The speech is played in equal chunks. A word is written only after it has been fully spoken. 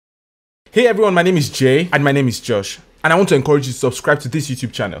Hey everyone, my name is Jay and my name is Josh, and I want to encourage you to subscribe to this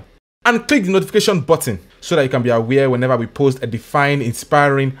YouTube channel and click the notification button so that you can be aware whenever we post a defined,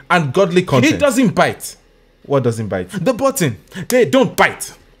 inspiring and godly content. It doesn't bite. What doesn't bite? The button. They don't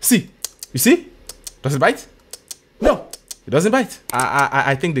bite. See? You see? Does it bite? No, it doesn't bite.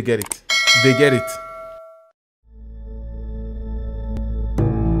 I think they get it. They get it.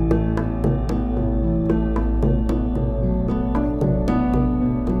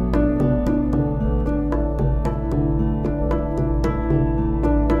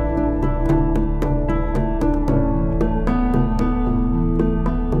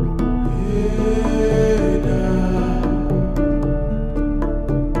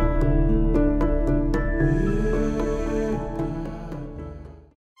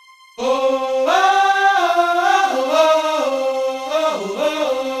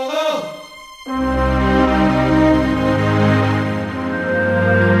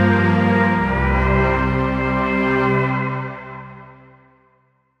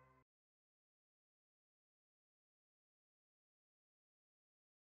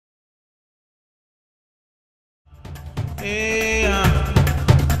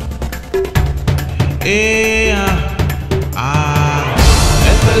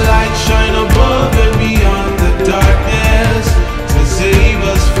 Let the light shine above and beyond the darkness to save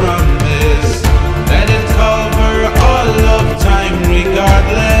us from this. Let it cover all of time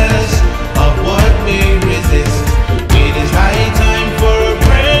regardless of what may resist. It is high time for a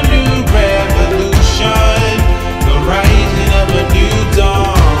brand new revolution, the rising of a new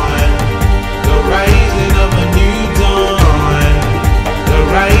dawn, the rising of a new dawn, the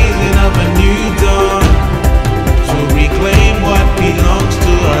rising of a new dawn, to reclaim what belongs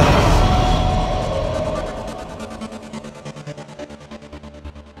to us.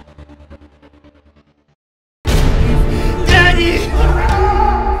 Daddy!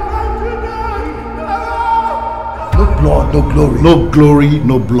 No blood, no glory. No glory,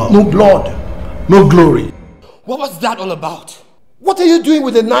 no blood. No blood, no glory. What was that all about? What are you doing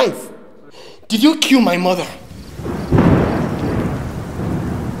with a knife? Did you kill my mother?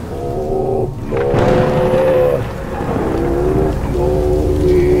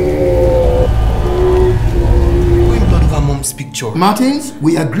 Going blood over mom's picture. Martins,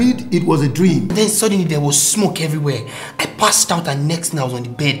 we agreed it was a dream. Then suddenly there was smoke everywhere. I passed out and next thing I was on the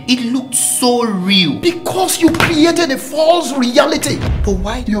bed. It looked so real. Because you created a false reality. But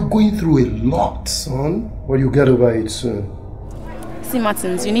why? You're going through a lot, son. But you'll get over it soon. See,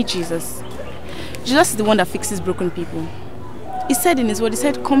 Martins, you need Jesus. Jesus is the one that fixes broken people. He said in his word, he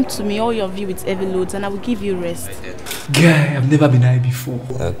said, come to me, all of you with heavy loads, and I will give you rest. Guy, I've never been high before.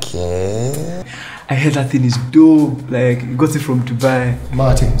 Okay. I heard that thing is dope, like, you got it from Dubai.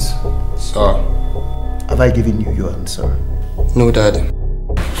 Martins, Sir. have I given you your answer? No, Dad.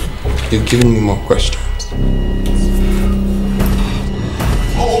 You've given me more questions.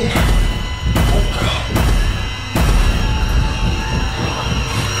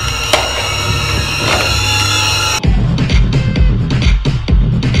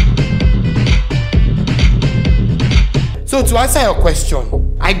 So to answer your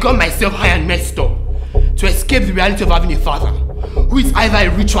question, I got myself high and messed up to escape the reality of having a father who is either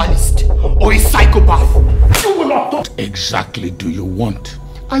a ritualist or a psychopath. You will not. What exactly do you want?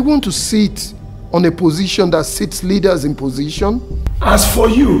 I want to sit on a position that sits leaders in position. As for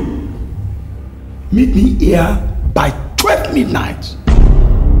you, meet me here by 12 midnight.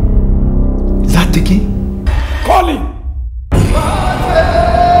 Is that taking? Call him!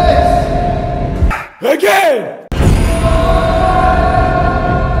 Again!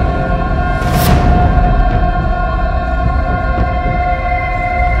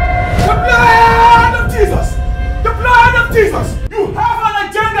 Jesus! You have an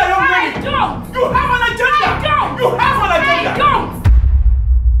agenda, young lady! I don't! You have an agenda! I don't! You have an agenda! I don't!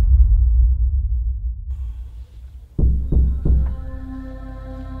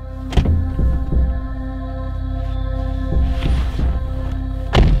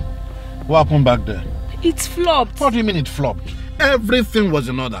 What happened back there? It's flopped. What do you mean it flopped? Everything was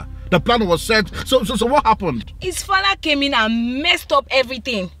in order. The plan was set. So what happened? His father came in and messed up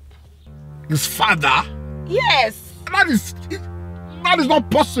everything. His father? Yes. That is not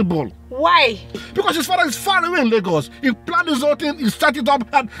possible. Why? Because his father is far away in Lagos. He planned his whole thing, he started up,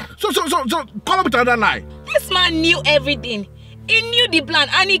 and so come up with another lie. This man knew everything. He knew the plan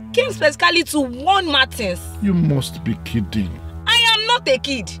and he came specifically to warn Martins. You must be kidding. I am not a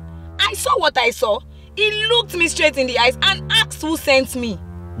kid. I saw what I saw. He looked me straight in the eyes and asked who sent me.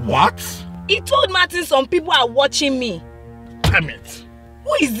 What? He told Martin some people are watching me. Damn it.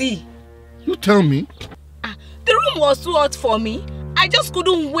 Who is he? You tell me. The room was too hot for me. I just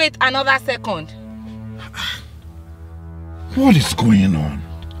couldn't wait another second. What is going on?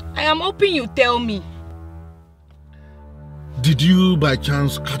 I am hoping you tell me. Did you by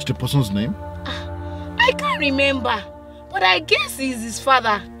chance catch the person's name? I can't remember, but I guess he's his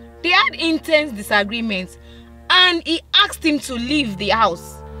father. They had intense disagreements and he asked him to leave the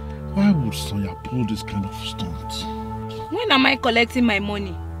house. Why would Sonia pull this kind of stunt? When am I collecting my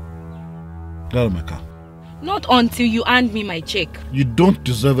money? Get out of my car. Not until you hand me my check. You don't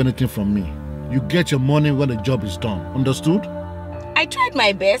deserve anything from me. You get your money when the job is done. Understood? I tried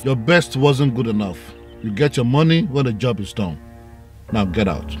my best. Your best wasn't good enough. You get your money when the job is done. Now get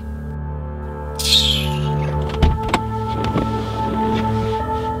out.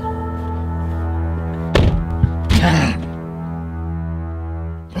 Damn!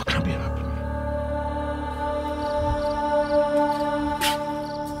 What can be happening?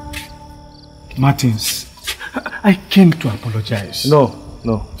 Martins, I came to apologize. No.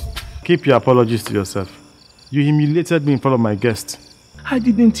 Keep your apologies to yourself. You humiliated me in front of my guests. I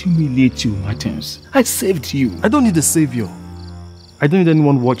didn't humiliate you, Martins. I saved you. I don't need a savior. I don't need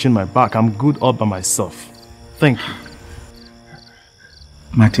anyone watching my back. I'm good all by myself. Thank you.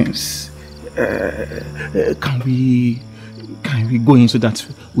 Martins, can we go in so that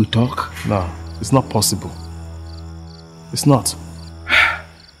we talk? No, it's not possible. It's not.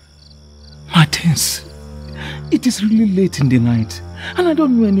 Martins, it is really late in the night and I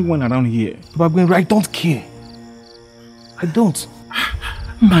don't know anyone around here. But I'm going, I don't care. I don't.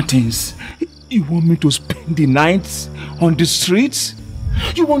 Martins, you want me to spend the night on the streets?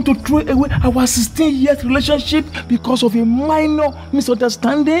 You want to throw away our 16 years relationship because of a minor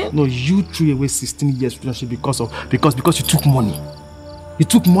misunderstanding? No, you threw away 16 years relationship because you took money. You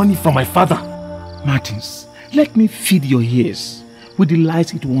took money from my father. Martins, let me feed your ears with the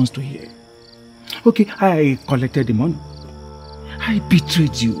lies it wants to hear. Okay, I collected the money. I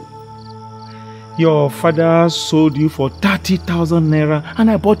betrayed you. Your father sold you for 30,000 naira and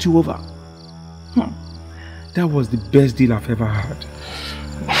I bought you over. That was the best deal I've ever had.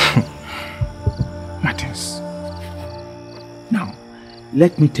 Martins, now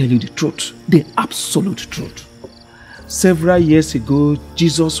let me tell you the truth, the absolute truth. Several years ago,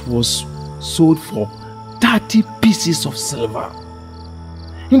 Jesus was sold for 30 pieces of silver.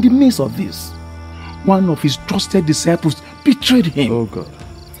 In the midst of this, one of his trusted disciples betrayed him. Oh God.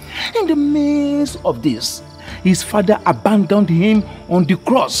 In the midst of this, his father abandoned him on the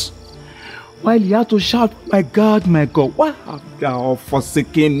cross while he had to shout, my God, why have thou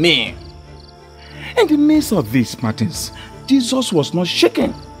forsaken me? In the midst of this, Martins, Jesus was not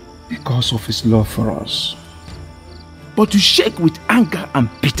shaken because of his love for us, but to shake with anger and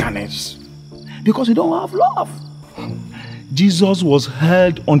bitterness because he don't have love. Jesus was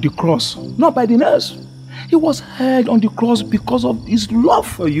held on the cross, not by the nails. He was held on the cross because of his love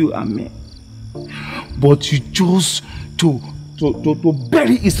for you and me. But you chose to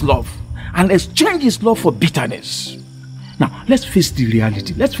bury his love and exchange his love for bitterness. Now, let's face the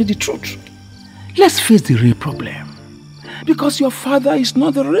reality. Let's face the truth. Let's face the real problem. Because your father is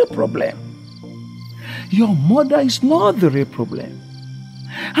not the real problem. Your mother is not the real problem.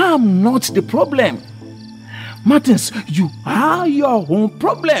 I'm not the problem. Martins, you are your own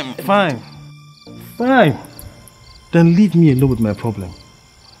problem. Fine. Then leave me alone with my problem.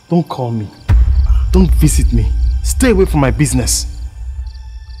 Don't call me. Don't visit me. Stay away from my business.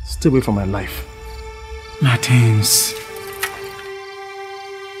 Stay away from my life. Martins.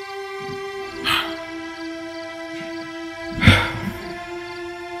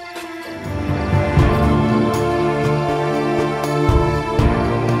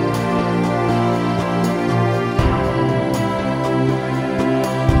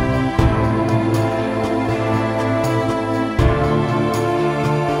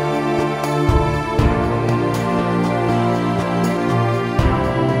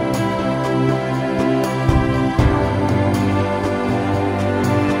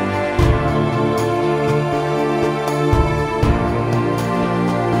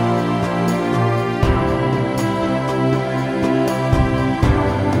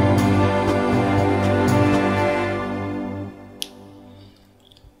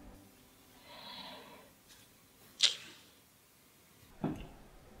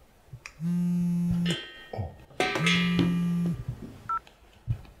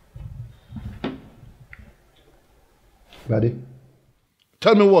 Daddy?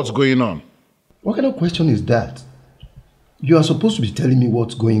 Tell me what's going on. What kind of question is that? You are supposed to be telling me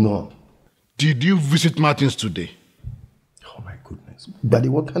what's going on. Did you visit Martins today? Oh my goodness. Daddy,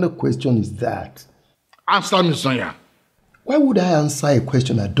 what kind of question is that? Answer me, Sonia. Why would I answer a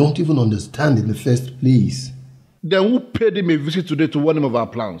question I don't even understand in the first place? Then who paid him a visit today to warn him of our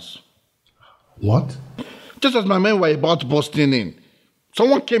plans? What? Just as my men were about busting in,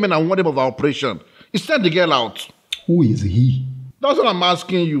 someone came in and warned him of our operation. He sent the girl out. Who is he? That's what I'm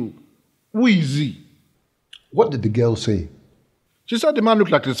asking you. Who is he? What did the girl say? She said the man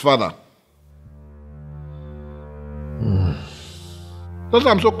looked like his father. That's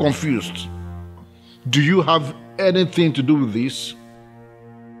why I'm so confused. Do you have anything to do with this?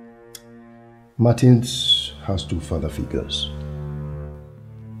 Martins has 2 father figures.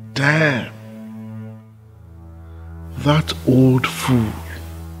 Damn. That old fool.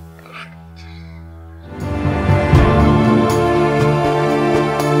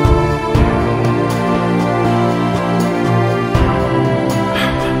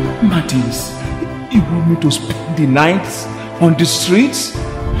 Martins, you want me to spend the nights on the streets?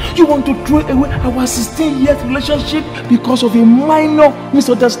 You want to throw away our 16 years relationship because of a minor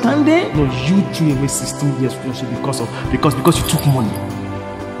misunderstanding? No, you threw away 16 years relationship because you took money.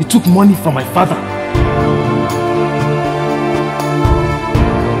 You took money from my father.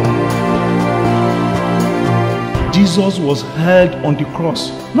 Jesus was held on the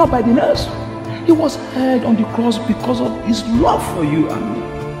cross, not by the nurse. He was held on the cross because of his love for you and me.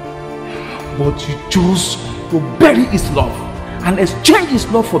 But you chose to bury his love and exchange his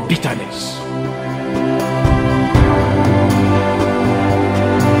love for bitterness.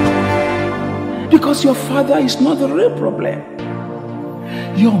 Because your father is not the real problem.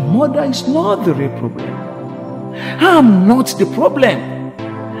 Your mother is not the real problem. I'm not the problem.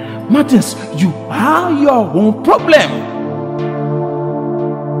 Martins, you are your own problem.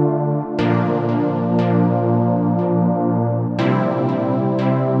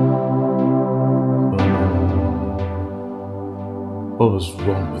 What was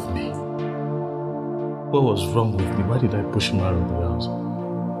wrong with me? What was wrong with me? Why did I push him out of the house?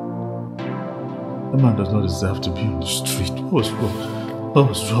 That man does not deserve to be on the street. What was wrong? What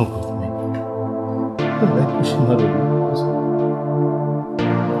was wrong with me? Why did I push him out of the house?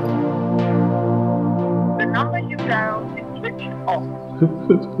 The number you dialed is switched off.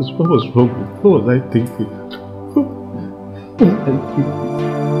 What was wrong with me? What was I thinking? What was I thinking?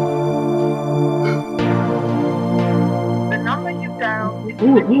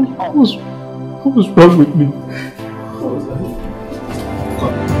 What was wrong with me? What was that?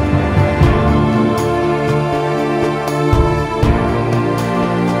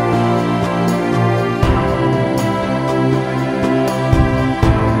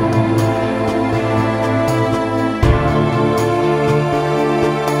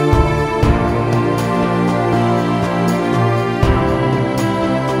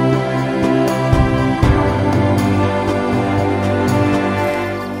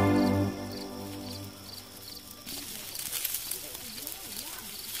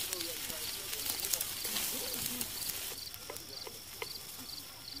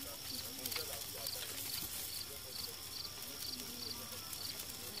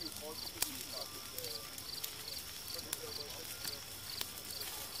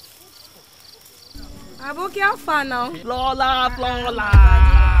 Aboki, how far now? Flola.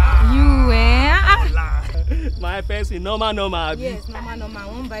 You My person, normal. Yes, normal. I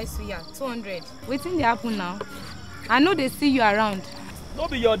won't buy suya. 200. Waiting they happen now. I know they see you around. Don't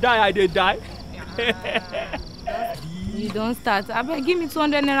be your die, I did die. You don't start. I beg, give me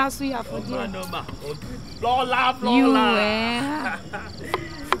 200 naira suya for you. Normal. Flola. You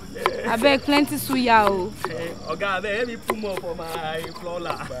I beg plenty suya. Okay, let me put more for my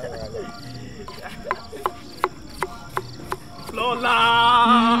Flola. Flola.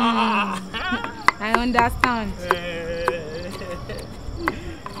 I understand.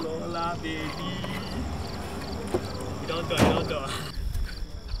 Flola, baby. You don't do.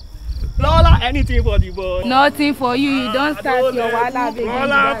 Flola, anything for the boy. Nothing for you. You don't start your wala, baby.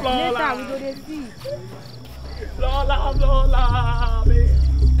 Flola. Later we go to see. Flola, baby.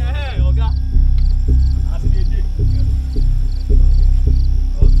 Hey, Oga. As it is.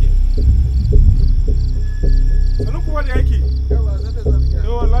 Okay. Sanuku wa yake.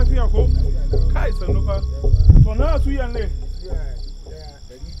 Yawa lafiya ko? Kai sanuka. To na su yanne.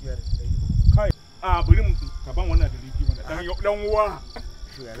 Kai, bari mu ka ban wannan dalili mana dan uwa.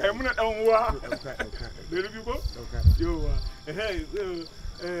 Kai muna dan uwa. Dalili ko? Yawa.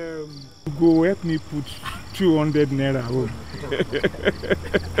 Go help me put 200 naira home.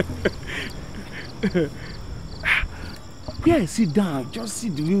 Yeah, sit down. Just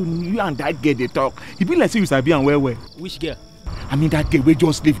sit. You and that girl they talk. He be like say you sabi and well. Which girl? I mean that girl we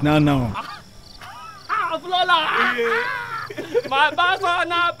just leave now. Flola. My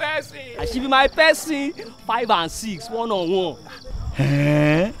personal person. And she be my person. 5 and 6, 1-on-1.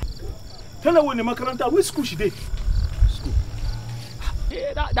 Tell her when the makaranta, which school she did?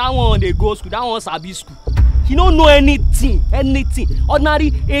 Hey, that one they go school, that one sabi school. She don't know anything.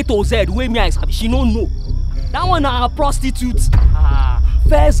 Ordinary A to Z, way me I sabi, she don't know. That one a prostitute.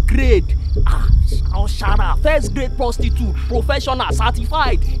 First grade. First grade prostitute, professional,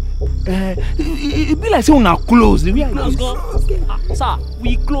 certified. It be like say una close. The way I close gone. Sir,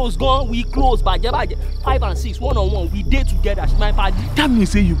 we close gone. Baje. 5 and 6, one-on-one. We date together. She my party. That means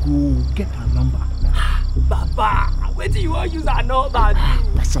say you go get her number. Baba, wait till you want use her number.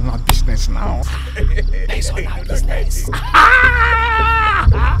 Personal business now. Personal business.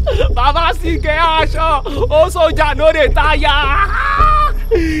 Baba still get aṣọ. Also, ja no dey tire.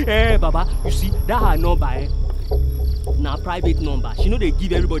 Hey, Baba, you see that her number, na private number. She no dey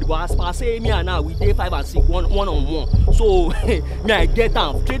give everybody, but as per say me and her, we dey 5 and 6, one-on-one. So me I get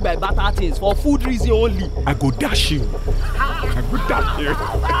am trade by barter things for food reason only. I go dash you. I go dash you.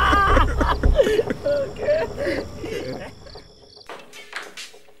 Okay.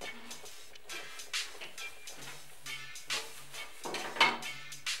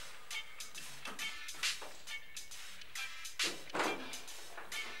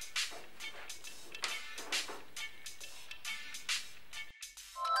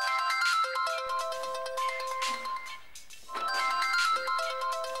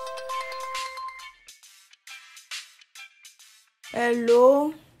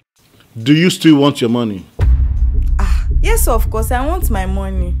 Hello? Do you still want your money? Yes, of course, I want my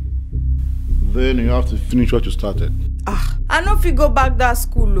money. Then you have to finish what you started. I no fit go back that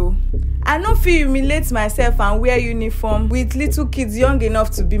school o. I no fit humiliate myself and wear uniform with little kids young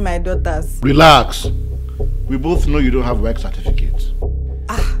enough to be my daughters. Relax. We both know you don't have work certificate.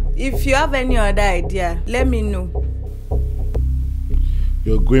 If you have any other idea, let me know.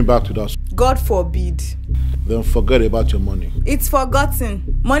 You're going back to that school. God forbid. Then forget about your money. It's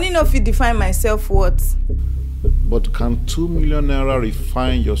forgotten. Money no fit define my self-worth. But can 2 million naira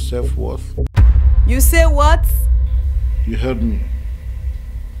refine your self-worth? You say what? You heard me.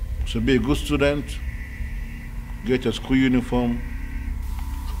 So be a good student, get your school uniform,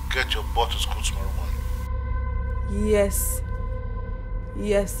 get your butt to school tomorrow morning. Yes.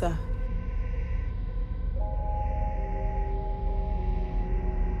 Yes, sir.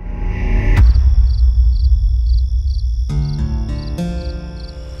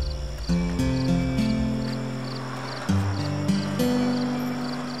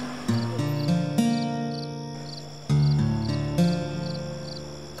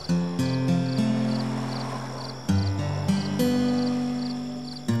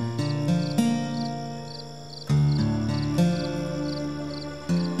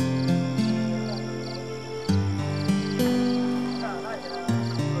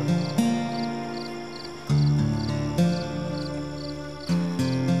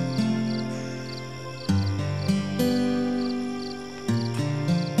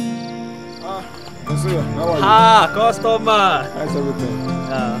 Customer. How's everything?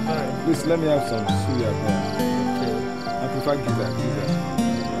 Please let me have some suya there. Okay. I prefer gizzard.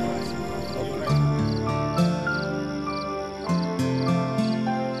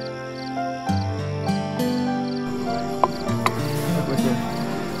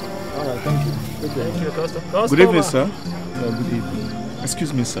 Alright, thank you. Thank you, customer. Good evening, sir. Good evening.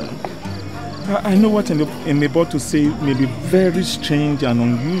 Excuse me, sir. I know what I'm about to say may be very strange and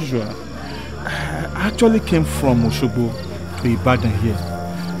unusual. I actually came from Oshobo to Ibadan here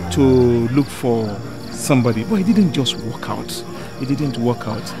to look for somebody, but it didn't just work out.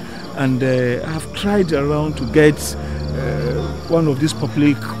 And I've tried around to get one of these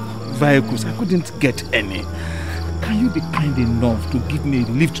public vehicles. I couldn't get any. Can you be kind enough to give me a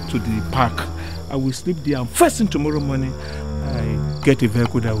lift to the park? I will sleep there, and first thing tomorrow morning I get a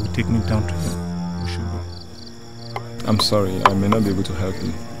vehicle that will take me down to Oshobo. I'm sorry, I may not be able to help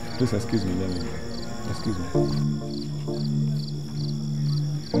you. Please excuse me, excuse me.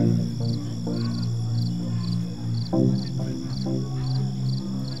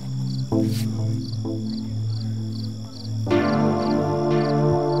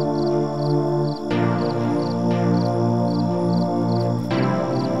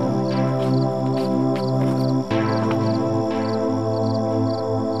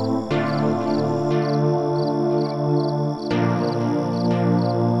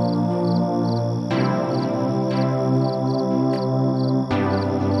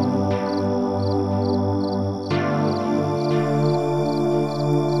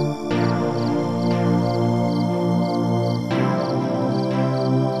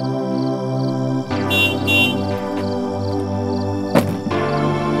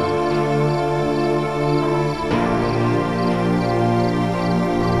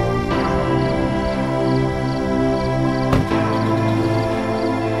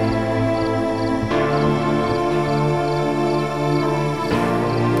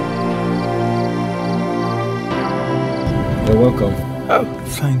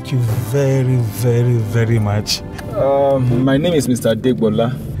 Thank you very, very, very much. My name is Mr.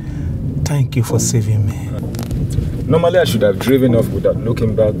 Degbola. Thank you for saving me. Normally I should have driven off without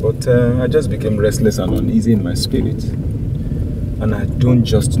looking back, but I just became restless and uneasy in my spirit. And I don't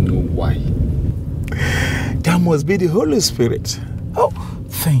just know why. That must be the Holy Spirit. Oh,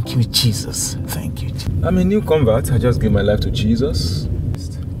 thank you, Jesus. Thank you. I'm a new convert. I just gave my life to Jesus.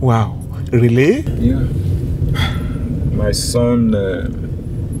 Wow. Really? Yeah. My son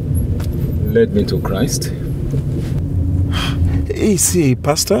led me to Christ. Is he a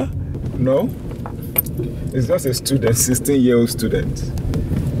pastor? No. He's just a student, 16-year-old student.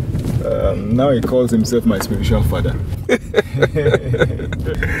 Now he calls himself my spiritual father.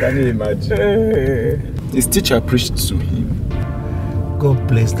 Can you imagine? His teacher preached to him. God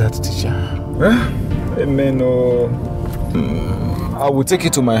bless that teacher. Amen. I will take you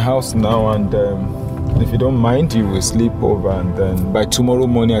to my house now, and if you don't mind, you will sleep over, and then by tomorrow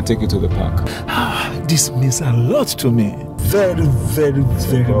morning I'll take you to the park. This means a lot to me. Very, very,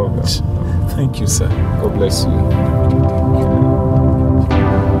 very much. Thank you, sir. God bless you.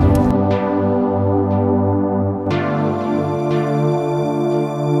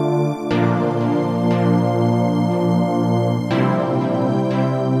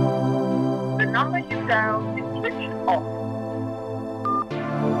 The number you dialed is switched off.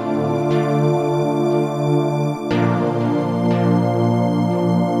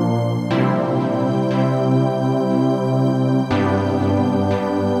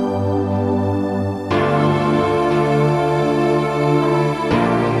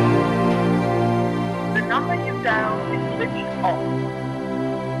 The number you dialed is switched off.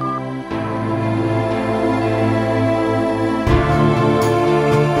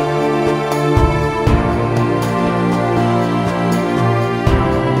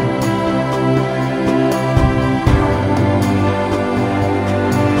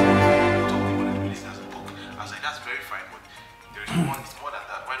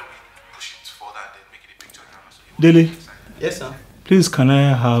 Dele? Yes, sir. Please, can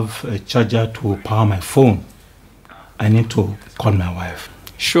I have a charger to power my phone? I need to call my wife.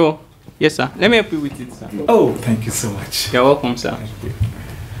 Sure. Yes, sir. Let me help you with it, sir. Oh, thank you so much. You're welcome, sir.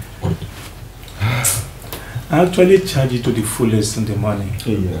 I actually charge it to the fullest in the morning.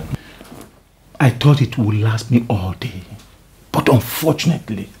 Yeah. I thought it would last me all day. But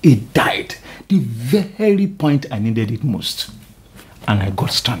unfortunately, it died the very point I needed it most. And I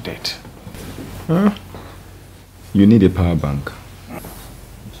got stranded. Huh? You need a power bank.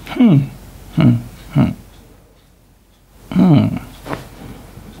 I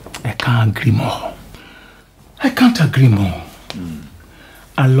can't agree more. I can't agree more.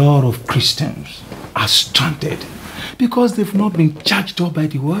 A lot of Christians are stranded because they've not been charged up by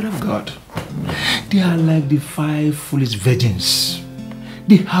the word of God. They are like the 5 foolish virgins.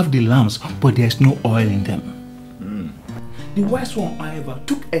 They have the lamps, but there's no oil in them. The wise one, however,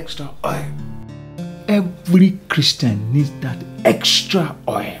 took extra oil. Every Christian needs that extra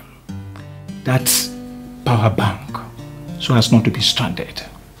oil, that power bank, so as not to be stranded.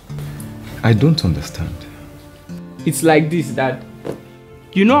 I don't understand. It's like this, Dad.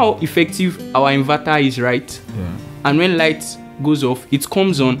 You know how effective our inverter is, right? Yeah. And when light goes off, it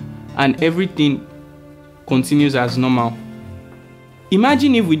comes on and everything continues as normal.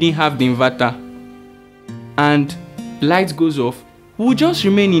 Imagine if we didn't have the inverter and light goes off, we'll just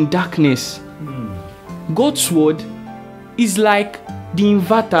remain in darkness. God's word is like the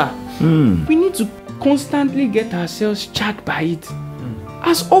inverter. We need to constantly get ourselves charged by it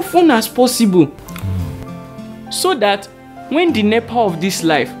as often as possible, so that when the NEPA of this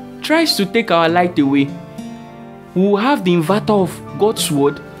life tries to take our light away, we will have the inverter of God's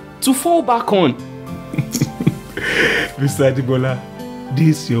word to fall back on. Mr. Adibola,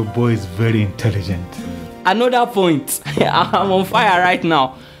 this your boy is very intelligent. Another point, I'm on fire right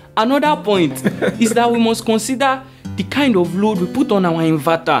now. Another point is that we must consider the kind of load we put on our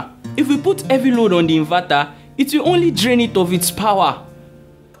inverter. If we put heavy load on the inverter, it will only drain it of its power.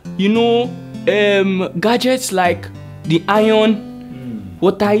 You know, gadgets like the iron,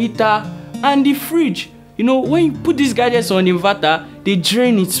 water heater, and the fridge. You know, when you put these gadgets on the inverter, they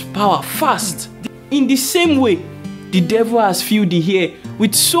drain its power fast. In the same way, the devil has filled the air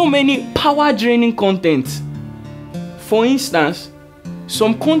with so many power-draining content. For instance,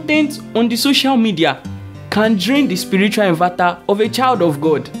 some content on the social media can drain the spiritual inverter of a child of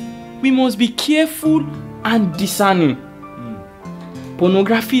God. We must be careful and discerning.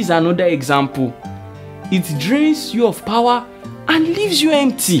 Pornography is another example. It drains you of power and leaves you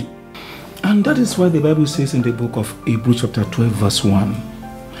empty. And that is why the Bible says in the book of Hebrews chapter 12 verse 1,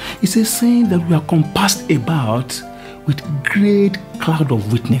 it says, saying that we are compassed about with great cloud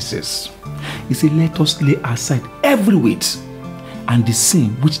of witnesses. He said, let us lay aside every weight and the sin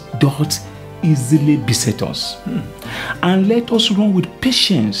which doth easily beset us. And let us run with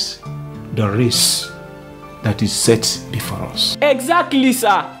patience the race that is set before us. Exactly,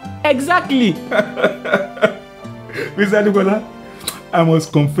 sir. Exactly. Mr. Nicola, I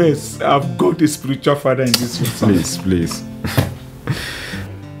must confess, I've got a spiritual father in this room. Please.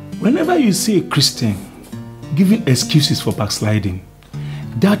 Whenever you see a Christian giving excuses for backsliding,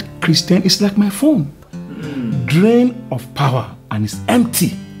 that Christian is like my phone, drained of power and is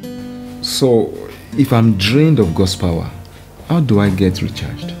empty. So, if I'm drained of God's power, how do I get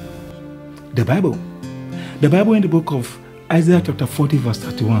recharged? The Bible in the book of Isaiah chapter 40 verse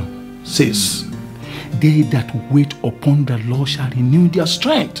 31 says, they that wait upon the Lord shall renew their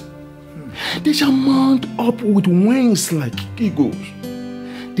strength. They shall mount up with wings like eagles.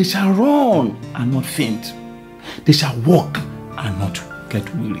 They shall run and not faint. They shall walk and not get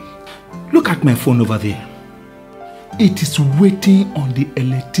weary. Look at my phone over there. It is waiting on the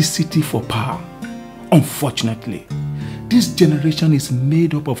electricity for power. Unfortunately, this generation is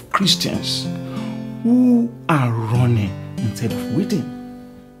made up of Christians who are running instead of waiting.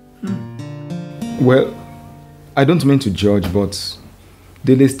 Well, I don't mean to judge, but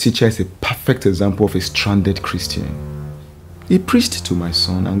Dele's teacher is a perfect example of a stranded Christian. He preached to my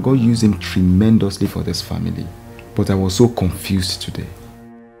son and God used him tremendously for this family. But I was so confused today.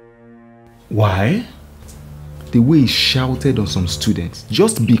 Why? The way he shouted on some students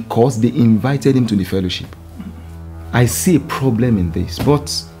just because they invited him to the fellowship. I see a problem in this,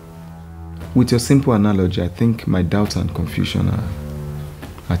 but with your simple analogy, I think my doubts and confusion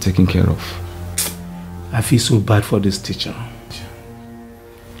are taken care of. I feel so bad for this teacher.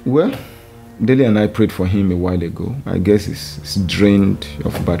 Well, Dele and I prayed for him a while ago. I guess he's drained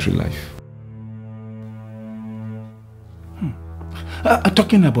of battery life.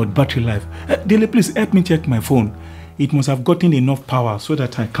 Talking about battery life, Dele, please help me check my phone. It must have gotten enough power so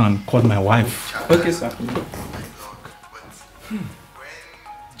that I can call my wife. Okay, sir.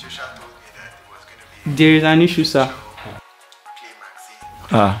 There is an issue, sir.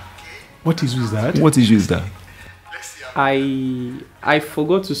 What issue is that? What issue is that? I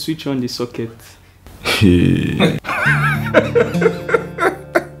forgot to switch on the socket.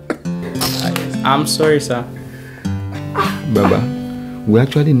 I'm sorry, sir. Baba, we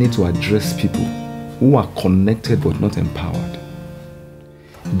actually need to address people who are connected but not empowered.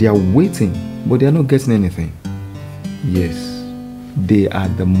 They are waiting, but they are not getting anything. Yes, they are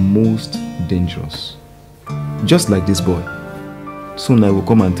the most dangerous. Just like this boy. Soon I will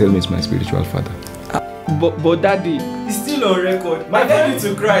come and tell me it's my spiritual father. But daddy, he's still on record. My baby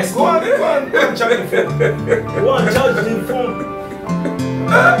to Christ. Go on, charge the phone. Go on, charge the phone.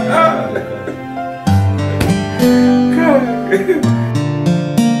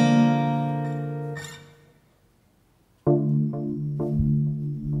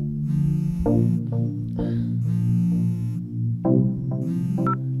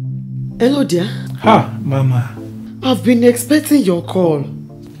 Hello, dear. Mama. I've been expecting your call.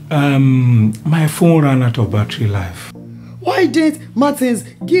 My phone ran out of battery life. Why didn't Martins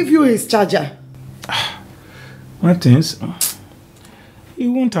give you his charger? Martins? He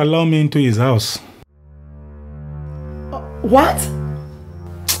won't allow me into his house. What?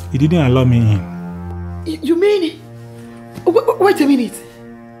 He didn't allow me in. You mean? Wait a minute.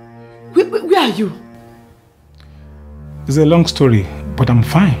 Where are you? It's a long story, but I'm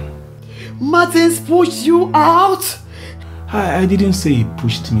fine. Martins pushed you out? I didn't say he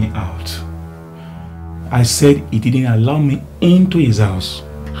pushed me out. I said he didn't allow me into his house.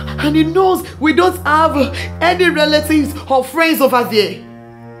 And he knows we don't have any relatives or friends over there.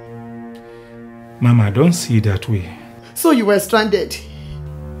 Mama, don't see it that way. So you were stranded?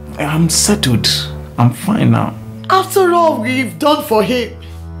 I'm settled. I'm fine now. After all we've done for him.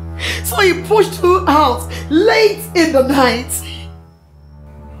 So he pushed you out late in the night.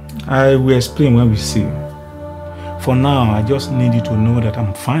 I will explain when we see. For now, I just need you to know that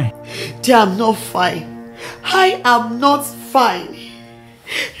I'm fine. Dear, I'm not fine. I am not fine.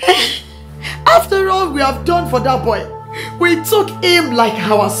 After all we have done for that boy, we took him like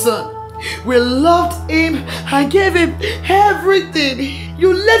our son. We loved him and gave him everything.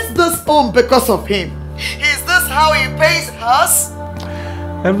 You left this home because of him. Is this how he pays us?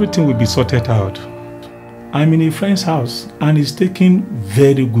 Everything will be sorted out. I'm in a friend's house and he's taking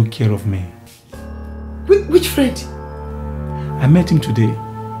very good care of me. Which friend? I met him today.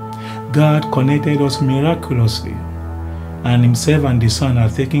 God connected us miraculously, and himself and the son are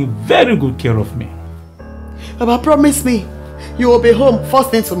taking very good care of me. But promise me, you will be home first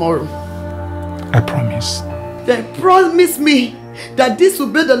thing tomorrow. I promise. Then promise me that this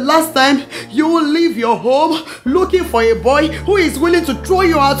will be the last time you will leave your home looking for a boy who is willing to throw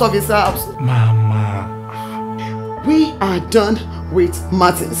you out of his house. Mama. We are done with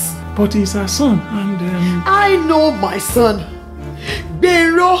Martins. But he's our son and I know my son.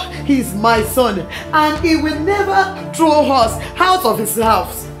 Bero is my son and he will never throw us out of his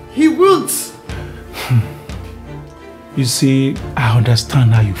house. He won't. You see, I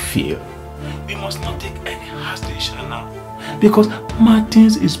understand how you feel. We must not take any harsh decision now. Because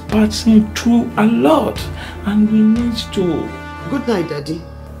Martins is passing through a lot and we need to. Good night, Daddy.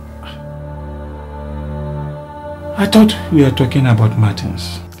 I thought we were talking about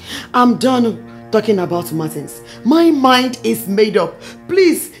Martins. I'm done talking about Martins. My mind is made up.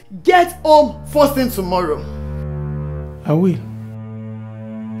 Please get home first thing tomorrow. I will.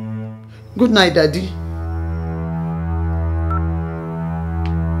 Good night, Daddy.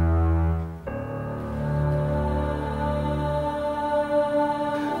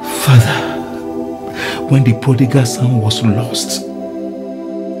 Father, when the prodigal son was lost,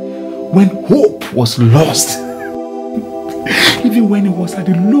 when hope was lost, even when he was at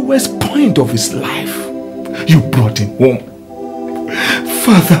the lowest point of his life, you brought him home.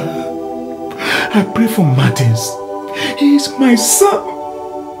 Father, I pray for Martins. He is my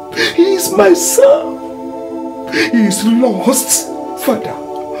son. He is my son. He is lost. Father,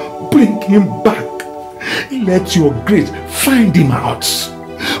 bring him back. Let your grace find him out.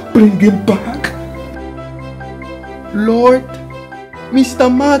 Bring him back. Lord, Mr.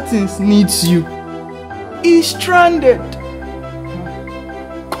 Martins needs you. He's stranded.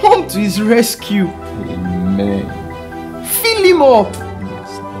 Come to his rescue. Amen. Fill him up.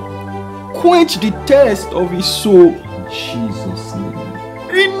 Quench the thirst of his soul. In Jesus' name.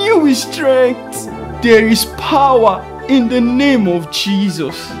 Renew his strength. There is power in the name of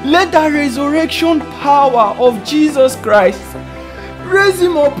Jesus. Let the resurrection power of Jesus Christ raise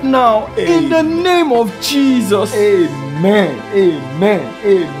him up now. Amen. In the name of Jesus. Amen. Amen.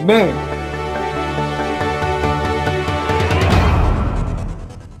 Amen.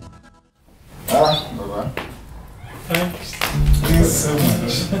 Baba. Thanks. Thanks so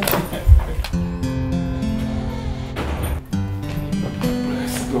much.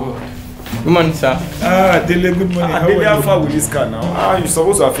 Bless God. Good morning, sir. Dele, good morning. Dele, how far with this car now? You're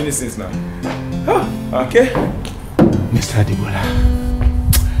supposed to have finished this now. Okay. Mr. Adibola,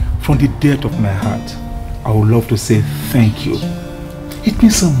 from the depth of my heart, I would love to say thank you. It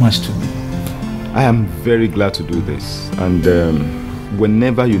means so much to me. I am very glad to do this. And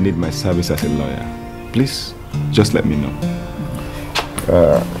whenever you need my service as a lawyer, please just let me know.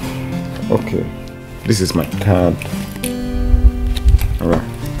 Okay. This is my card. Alright.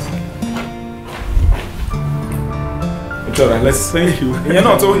 It's alright, thank you. You're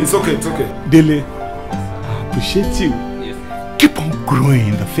not, it's okay, it's okay. Dele, I appreciate you. Yes. Keep on growing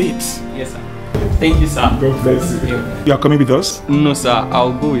in the faith. Yes, sir. Thank you, sir. God bless you. You are coming with us? No, sir.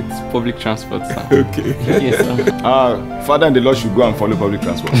 I'll go with public transport, sir. Okay. Yes, sir. Father and the Lord should go and follow public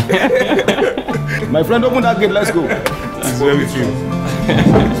transport. My friend, open that gate. Let's go. It's well with you.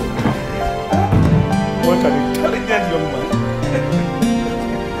 What an intelligent young man.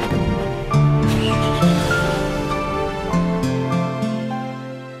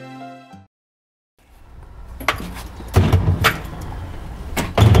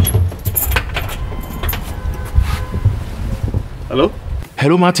 Hello?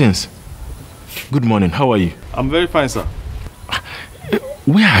 Hello, Martins. Good morning. How are you? I'm very fine, sir.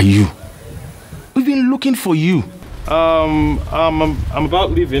 Where are you? We've been looking for you. I'm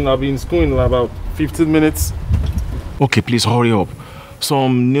about leaving. I'll be in school in about 15 minutes. Okay, please hurry up.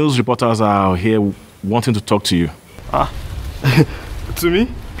 Some news reporters are here wanting to talk to you. To me?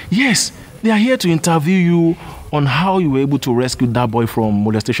 Yes, they are here to interview you on how you were able to rescue that boy from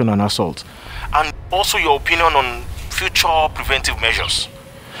molestation and assault. And also your opinion on future preventive measures.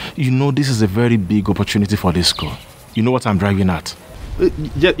 You know, this is a very big opportunity for this school. You know what I'm driving at?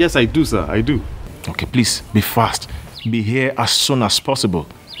 Yes, I do, sir. I do. Okay, please, be fast. Be here as soon as possible.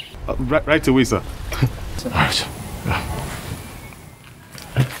 Right away, sir. All right.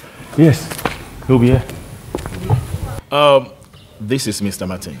 Yes, he'll be here. This is Mr.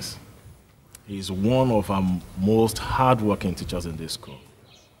 Martins. He's one of our most hard-working teachers in this school.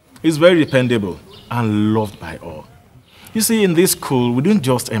 He's very dependable and loved by all. You see, in this school, we don't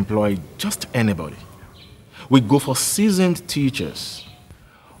just employ just anybody. We go for seasoned teachers.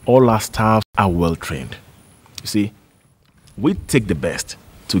 All our staff are well-trained. You see, we take the best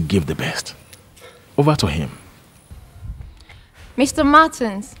to give the best. Over to him. Mr.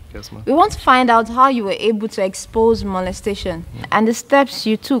 Martins, Yes, ma'am. we want to find out how you were able to expose molestation and the steps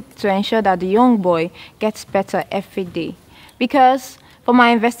you took to ensure that the young boy gets better every day. Because for my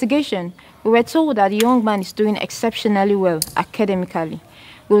investigation, we were told that the young man is doing exceptionally well academically.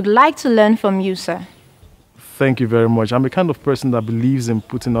 We would like to learn from you, sir. Thank you very much. I'm the kind of person that believes in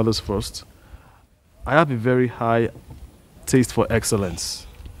putting others first. I have a very high taste for excellence.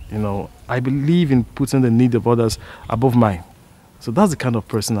 You know, I believe in putting the need of others above mine. So that's the kind of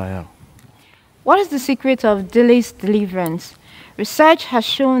person I am. What is the secret of Dele's deliverance? Research has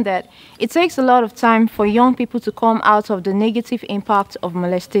shown that it takes a lot of time for young people to come out of the negative impact of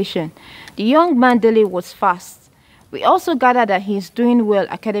molestation. The young man Dele was fast. We also gathered that he is doing well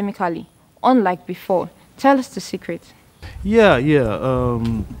academically, unlike before. Tell us the secret.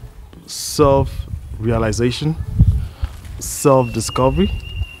 Self-realization, self-discovery,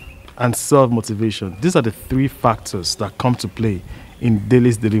 and self-motivation. These are the three factors that come to play in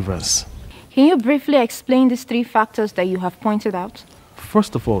Dele's deliverance. Can you briefly explain these three factors that you have pointed out?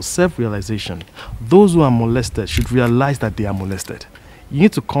 First of all, self-realization. Those who are molested should realize that they are molested. You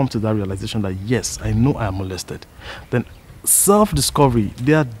need to come to that realization that, yes, I know I am molested. Then self-discovery.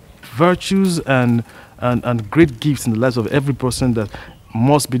 There are virtues and great gifts in the lives of every person that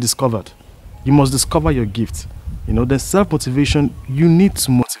must be discovered. You must discover your gift. You know, then self-motivation, you need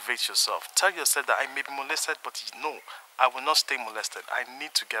to motivate yourself. Tell yourself that I may be molested, but no, I will not stay molested. I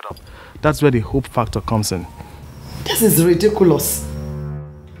need to get up. That's where the hope factor comes in. This is ridiculous.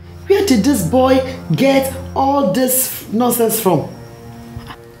 Where did this boy get all this nonsense from?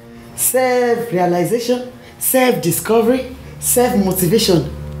 Self-realization, self-discovery, self-motivation.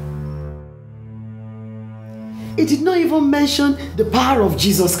 It did not even mention the power of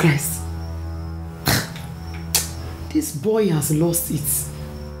Jesus Christ. This boy has lost it.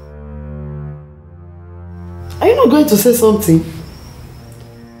 Are you not going to say something?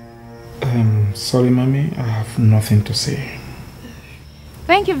 Sorry, Mommy. I have nothing to say.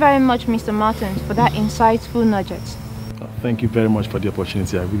 Thank you very much, Mr. Martins, for that insightful nugget. Thank you very much for the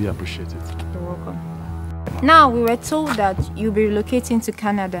opportunity. I really appreciate it. You're welcome. Now, we were told that you'll be relocating to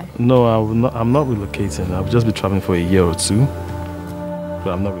Canada. No, I'm not relocating. I'll just be traveling for a year or two. But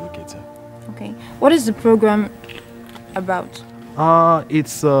I'm not relocating. Okay. What is the program about?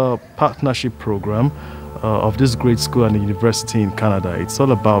 It's a partnership program of this great school and the university in Canada. It's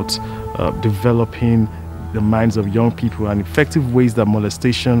all about developing the minds of young people and effective ways that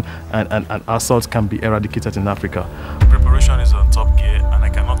molestation and assault can be eradicated in Africa. Preparation is on top gear and I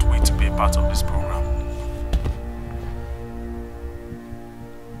cannot wait to be a part of this program.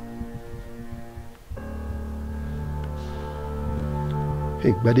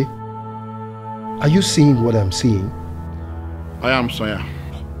 Hey, buddy. Are you seeing what I'm seeing? I am, sire.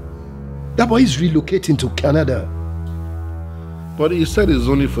 That boy is relocating to Canada. But he said it's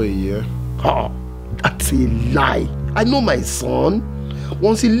only for a year. Oh, that's a lie. I know my son.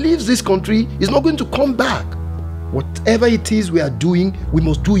 Once he leaves this country, he's not going to come back. Whatever it is we are doing, we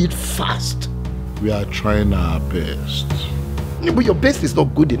must do it fast. We are trying our best. Yeah, but your best is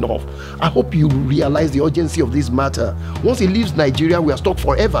not good enough. I hope you realize the urgency of this matter. Once he leaves Nigeria, we are stuck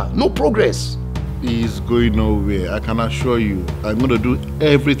forever. No progress. He is going nowhere. I can assure you. I'm going to do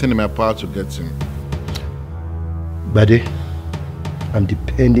everything in my power to get him. Buddy, I'm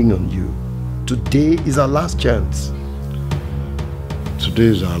depending on you. Today is our last chance. Today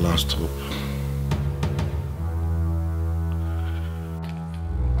is our last hope.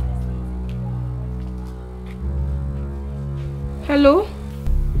 Hello?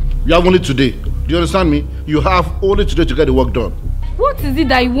 You have only today. Do you understand me? You have only today to get the work done. What is it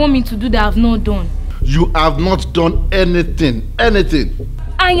that you want me to do that I have not done? You have not done anything. Anything.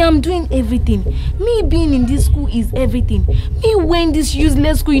 I am doing everything. Me being in this school is everything. Me wearing this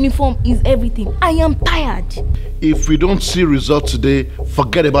useless school uniform is everything. I am tired. If we don't see results today,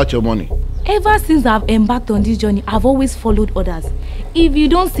 forget about your money. Ever since I've embarked on this journey, I've always followed others. If you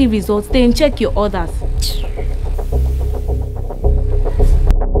don't see results, then check your orders.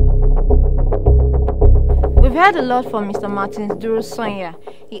 We've heard a lot from Mr. Martins during Sonia.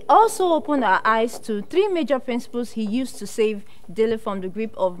 He also opened our eyes to 3 major principles he used to save Dele from the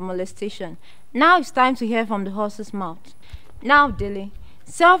grip of molestation. Now it's time to hear from the horse's mouth. Now, Dele,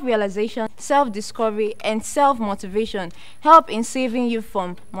 self-realization, self-discovery, and self-motivation help in saving you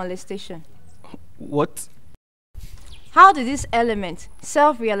from molestation. What? How did these elements,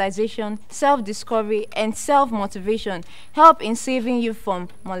 self-realization, self-discovery, and self-motivation, help in saving you from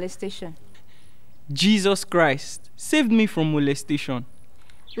molestation? Jesus Christ saved me from molestation.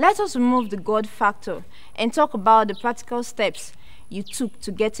 Let us remove the God factor and talk about the practical steps you took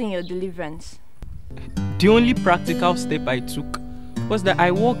to getting your deliverance. The only practical step I took was that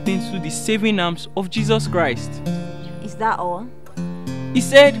I walked into the saving arms of Jesus Christ. Is that all? He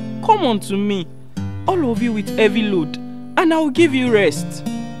said, "Come unto me, all of you with heavy load, and I will give you rest."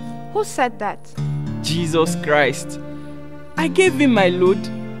 Who said that? Jesus Christ. I gave him my load,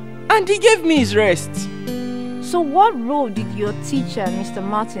 and he gave me his rest. So what role did your teacher, Mr.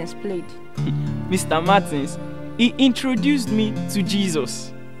 Martins, play? Mr. Martins, he introduced me to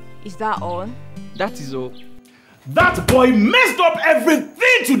Jesus. Is that all? That is all. That boy messed up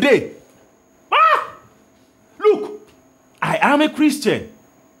everything today. Ah! Look, I am a Christian.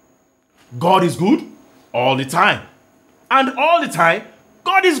 God is good all the time. And all the time,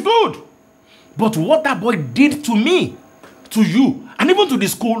 God is good. But what that boy did to me, to you, and even to the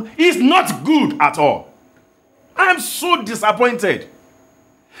school is not good at all. I am so disappointed.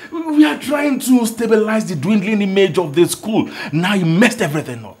 We are trying to stabilize the dwindling image of the school. Now you messed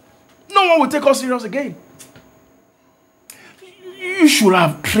everything up. No one will take us serious again. You should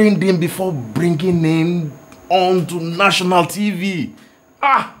have trained him before bringing him onto national TV.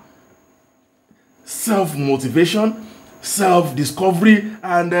 Ah! Self-motivation, self-discovery,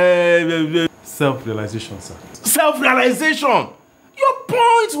 and self-realization, sir. Self-realization! Your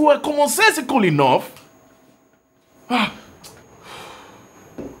points were commonsensical enough. Ah.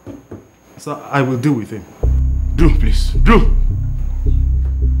 Sir, I will deal with him. Do, please. Do.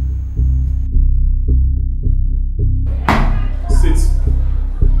 Sit.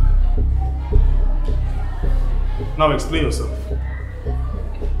 Now explain yourself.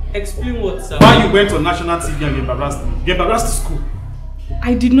 Explain what, sir? Why you went on national TV and embarrassed me? You embarrassed the school.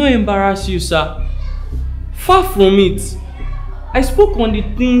 I did not embarrass you, sir. Far from it. I spoke on the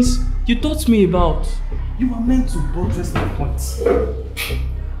things you taught me about. You are meant to buttress my points.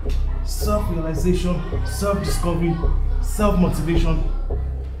 Self-realization, self-discovery, self-motivation.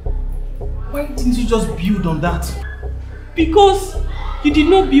 Why didn't you just build on that? Because you did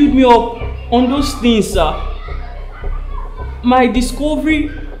not build me up on those things, sir. My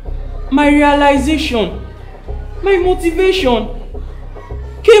discovery, my realization, my motivation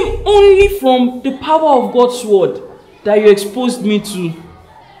came only from the power of God's word that you exposed me to.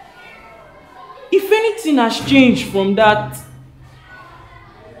 If anything has changed from that,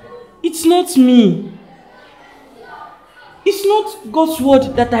 it's not me. It's not God's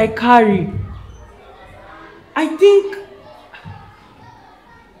word that I carry. I think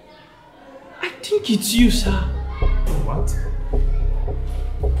it's you, sir. What?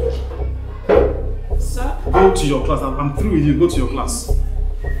 Sir? Go to your class. I'm through with you. Go to your class.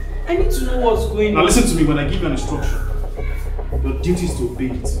 I need to know what's going on. Now listen to me when I give you an instruction. Your duty is to obey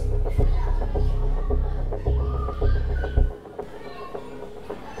it.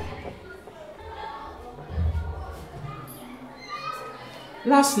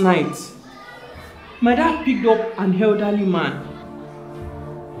 Last night, my dad picked up an elderly man.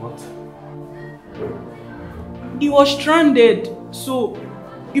 What? He was stranded, so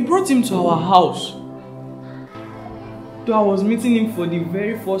he brought him to our house. Though I was meeting him for the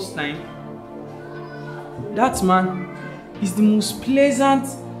very first time, that man is the most pleasant,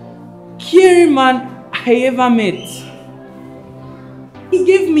 caring man I ever met. He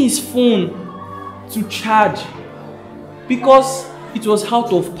gave me his phone to charge because it was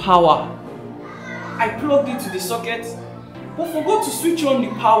out of power. I plugged it to the socket but forgot to switch on the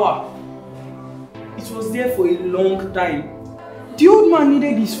power. It was there for a long time. The old man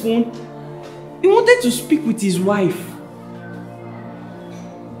needed his phone. He wanted to speak with his wife.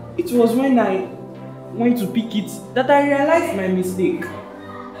 It was when I went to pick it that I realized my mistake.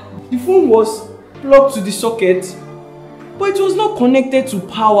 The phone was plugged to the socket, but it was not connected to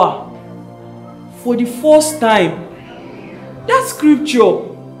power. For the first time, that scripture,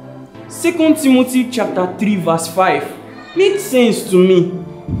 2 Timothy chapter 3 verse 5, made sense to me.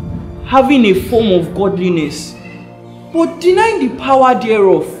 Having a form of godliness, but denying the power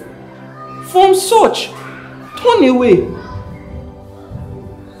thereof. From such, turn away.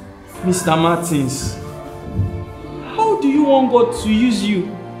 Mr. Martins, how do you want God to use you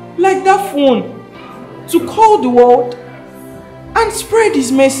like that phone to call the world and spread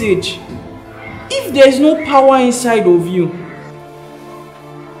his message if there is no power inside of you?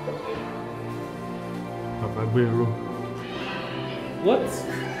 What?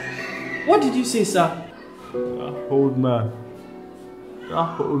 What did you say, sir? That old man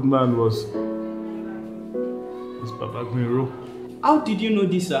was Baba Gbero. How did you know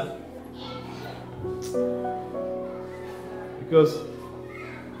this, sir? Because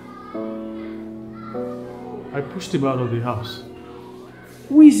I pushed him out of the house.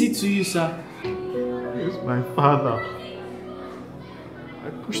 Who is it to you, sir? He's my father. I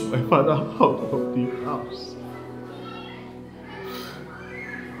pushed my father out of the house.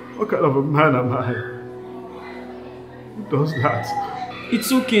 What kind of a man am I? Who does that?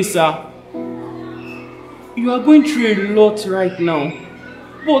 It's okay, sir. You are going through a lot right now.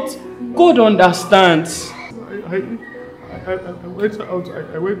 But God understands. I went out,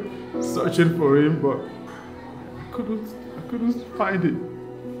 I went searching for him, but I couldn't find him.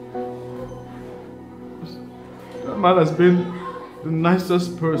 That man has been the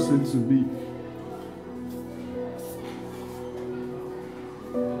nicest person to me.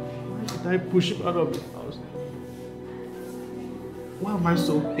 Why did I push him out of the house? Why am I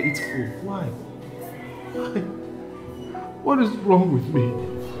so hateful? Why? What is wrong with me?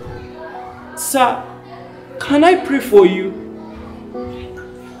 Sir, can I pray for you?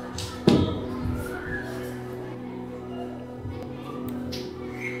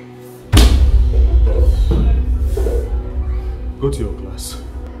 Go to your class.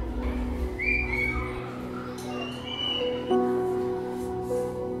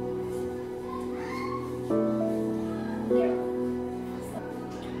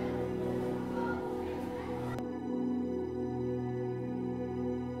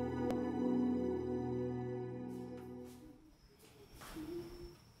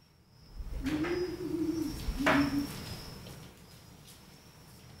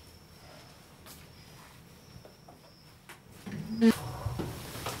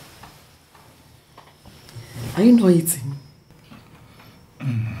 Are you not eating?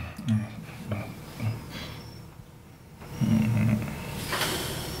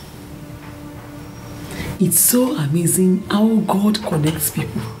 It's so amazing how God connects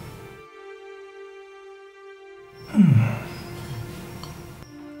people.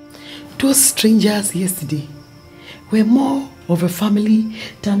 Those strangers yesterday were more of a family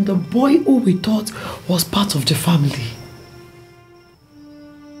than the boy who we thought was part of the family.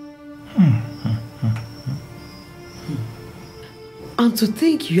 And to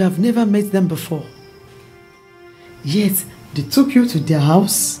think you have never met them before. Yet they took you to their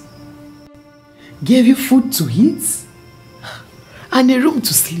house, gave you food to eat, and a room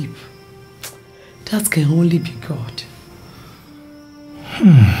to sleep. That can only be God.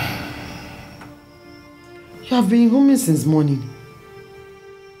 You have been home since morning.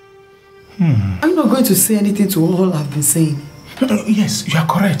 Are you not going to say anything to all I've been saying? Yes, you are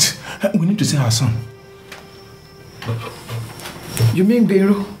correct. We need to see our son. You mean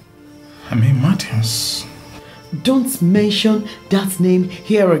Beru? I mean Martins. Don't mention that name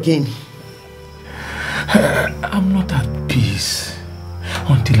here again. I'm not at peace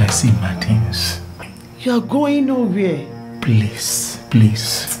until I see Martins. You are going nowhere. Please,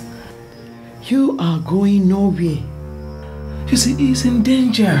 please. You are going nowhere. You see, he's in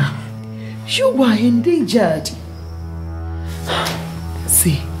danger. You are endangered.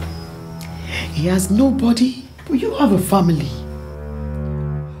 See, he has nobody, but you have a family.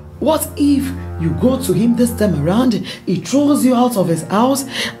 What if you go to him this time around, he throws you out of his house,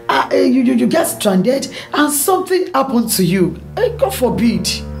 you get stranded, and something happens to you? God forbid.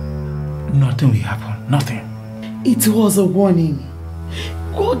 Nothing will happen, nothing. It was a warning.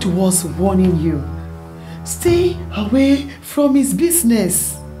 God was warning you. Stay away from his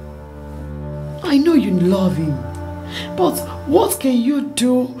business. I know you love him, but what can you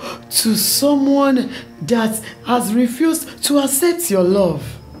do to someone that has refused to accept your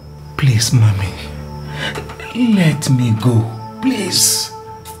love? Please, Mommy, let me go, please.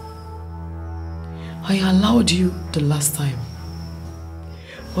 I allowed you the last time,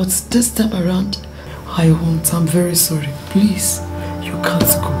 but this time around, I won't. I'm very sorry. Please, you can't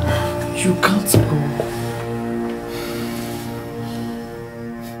go. You can't go.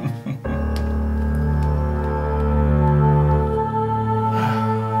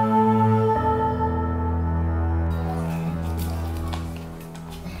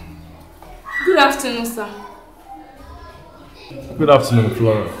 Good afternoon, sir. Good afternoon,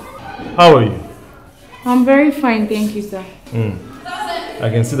 Flora. How are you? I'm very fine, thank you, sir. I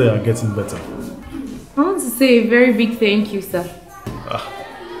can see that you're getting better. I want to say a very big thank you, sir.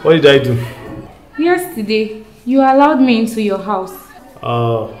 What did I do? Yesterday, you allowed me into your house.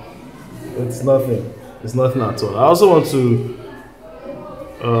 It's nothing. It's nothing at all. I also want to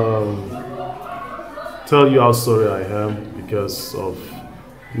tell you how sorry I am because of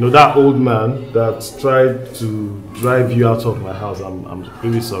that old man that tried to drive you out of my house. I'm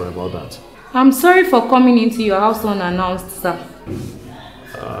really sorry about that. I'm sorry for coming into your house unannounced, sir.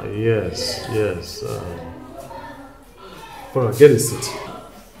 Yes. Flora, get a seat.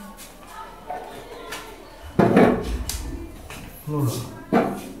 Flora,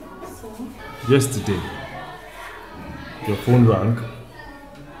 yesterday, your phone rang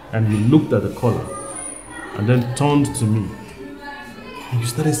and you looked at the caller and then turned to me. And you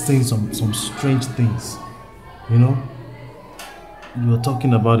started saying some strange things. You know? You were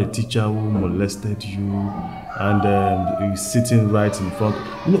talking about a teacher who molested you and he's sitting right in front.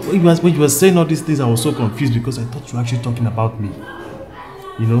 You know, when you were saying all these things, I was so confused because I thought you were actually talking about me.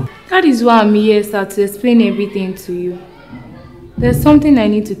 You know? That is why I'm here, sir, to explain everything to you. There's something I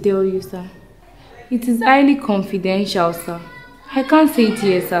need to tell you, sir. It is highly confidential, sir. I can't say it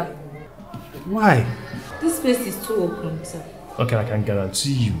here, sir. Why? This place is too open, sir. Okay, I can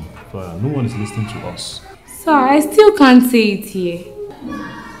guarantee you, no one is listening to us. Sir, I still can't say it here.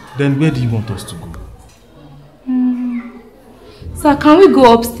 Then where do you want us to go? Sir, can we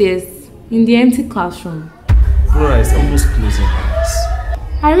go upstairs in the empty classroom? Flora, it's almost closing hours.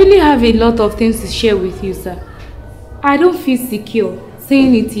 I really have a lot of things to share with you, sir. I don't feel secure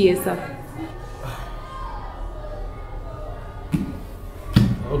saying it here, sir.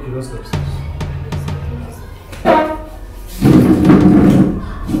 Okay, let's go upstairs.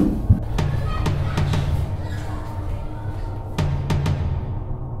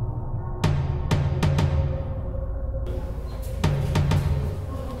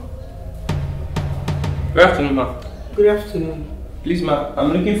 Good afternoon, ma. Good afternoon. Please, ma,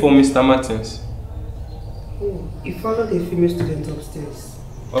 I'm looking for Mr. Martins. Oh, you followed a female student upstairs.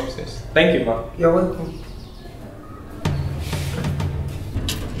 Upstairs. Thank you, ma. You're welcome.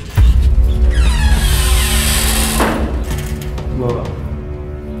 Laura,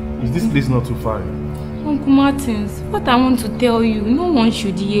 is this place not too far? Uncle Martins, what I want to tell you, no one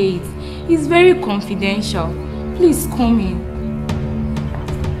should hear it. It's very confidential. Please come in.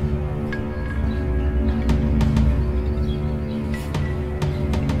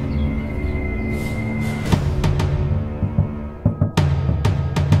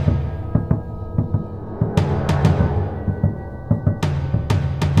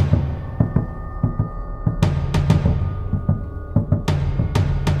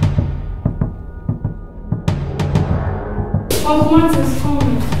 Uncle Martins, come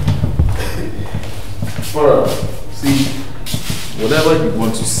in. Flora, see, whatever you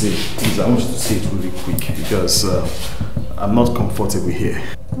want to say, please, I want you to say it really quick because I'm not comfortable here.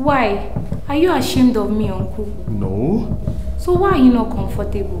 Why? Are you ashamed of me, Uncle? No. So why are you not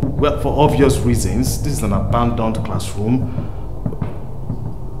comfortable? Well, for obvious reasons. This is an abandoned classroom.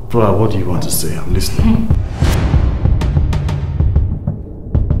 Flora, what do you want to say? I'm listening.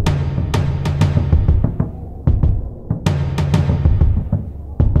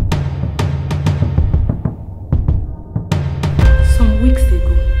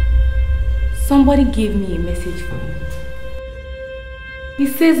 Somebody gave me a message for you. He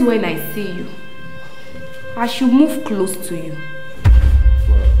says when I see you, I should move close to you.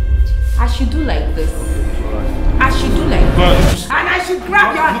 I should do like this. I should do like this. And I should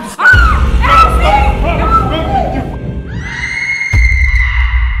grab your hand.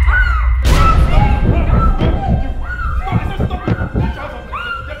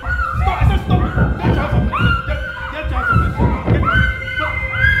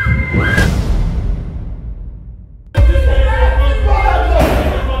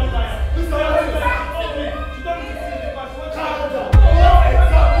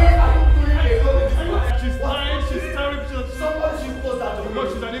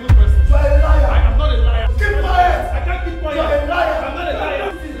 She's an evil person. You are a liar. I am not a liar. Keep quiet.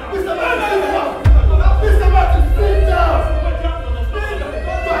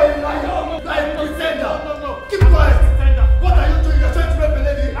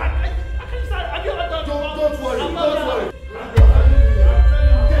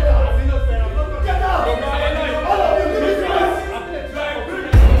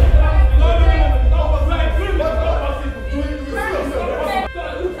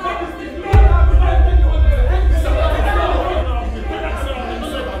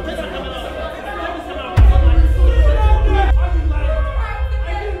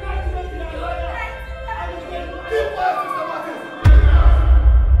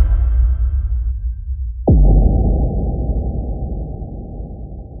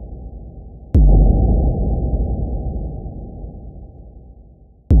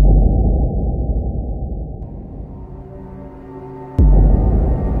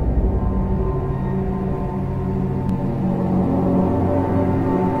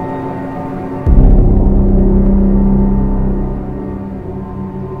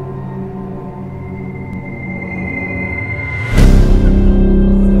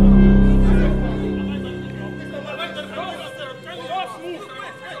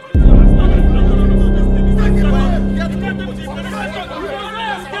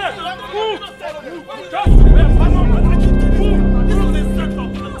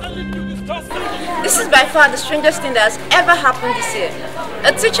 This is by far the strangest thing that has ever happened this year.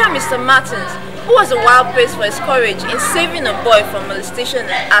 A teacher, Mr. Martins, who was a wild praised for his courage in saving a boy from molestation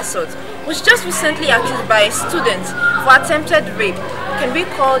and assault, was just recently accused by a student for attempted rape. Can we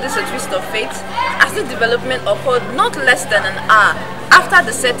call this a twist of fate? As the development occurred not less than an hour after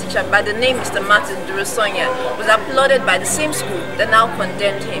the said teacher by the name Mr. Martin Durosonia was applauded by the same school that now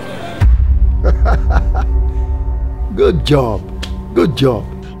condemned him. Good job. Good job.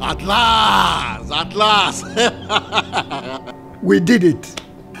 At last! At last! We did it.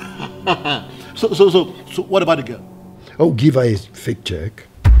 So what about the girl? Oh, give her a fake check.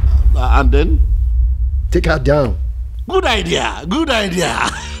 And then? Take her down. Good idea. Good idea.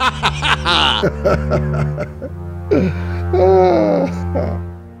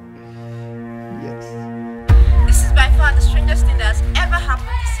 This is by far the strangest thing that has ever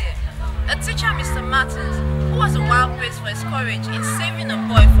happened this year. A teacher, Mr. Martins, who was a wild praised for his courage in saving a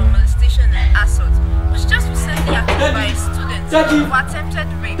boy from molestation and assault, was just recently accused by a student for attempted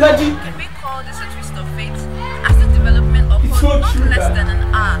rape. Can we call this a twist of fate? As the development occurred not less than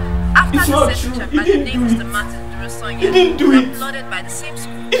an hour after the said teacher by the name Mr. Martin Durosonia was applauded by the same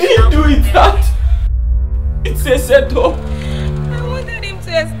school. He didn't do it, that. It's a setup. I wanted him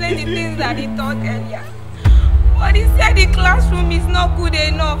to explain the things that he taught earlier. But he said the classroom is not good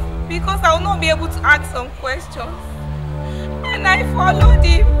enough because I will not be able to ask some questions. And I followed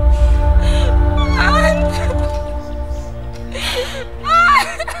him.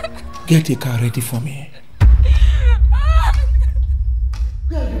 Get a car ready for me.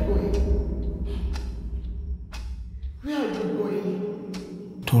 Where are you going? Where are you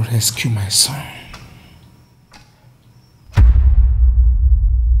going? To rescue my son.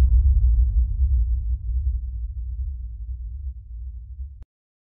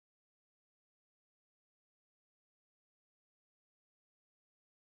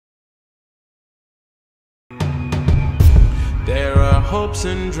 There are hopes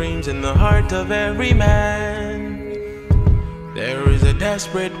and dreams in the heart of every man. There is a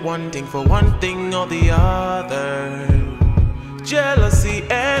desperate wanting for one thing or the other. Jealousy,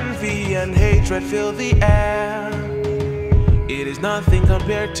 envy, and hatred fill the air. It is nothing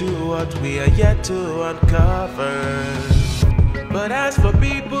compared to what we are yet to uncover. But as for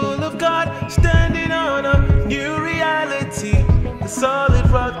people of God, standing on a new reality, the solid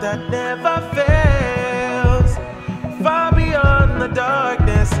rock that never fails, far beyond the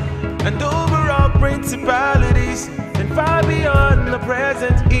darkness and over all principalities, and far beyond the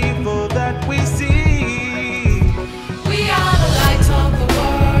present evil that we see. We are the light of the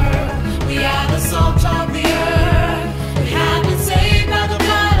world. We are the salt of the earth. We have been saved by the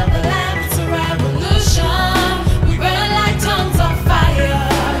blood of the Lamb. It's a revolution. We burn like tongues of fire.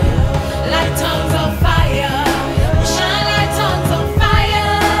 Like tongues of fire. We shine like tongues of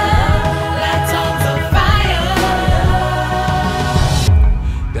fire. Like tongues of fire.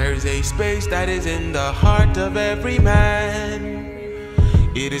 There's a space that is in the heart of every man.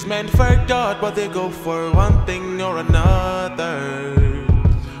 It is meant for God, but they go for one thing or another.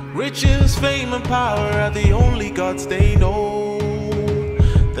 Riches, fame, and power are the only gods they know.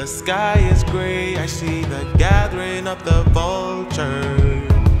 The sky is gray, I see the gathering of the vultures.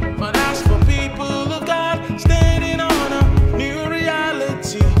 But as for people of God, standing on a new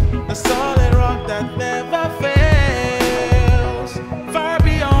reality, a solid rock that never fails, far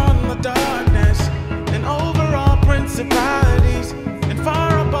beyond the darkness and over all principalities, and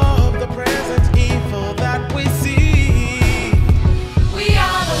far above the present evil that we see. We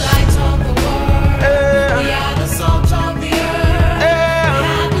are the light of the world. We are the salt of the earth. We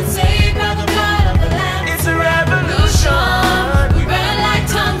have been saved by the blood of the Lamb. It's a revolution. We burn like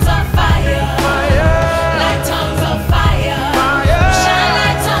tongues of fire. Like tongues of fire. We shine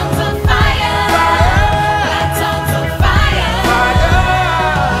like tongues of fire. Like tongues of fire.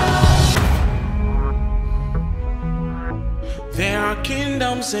 There are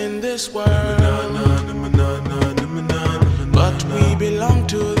kingdoms in this world.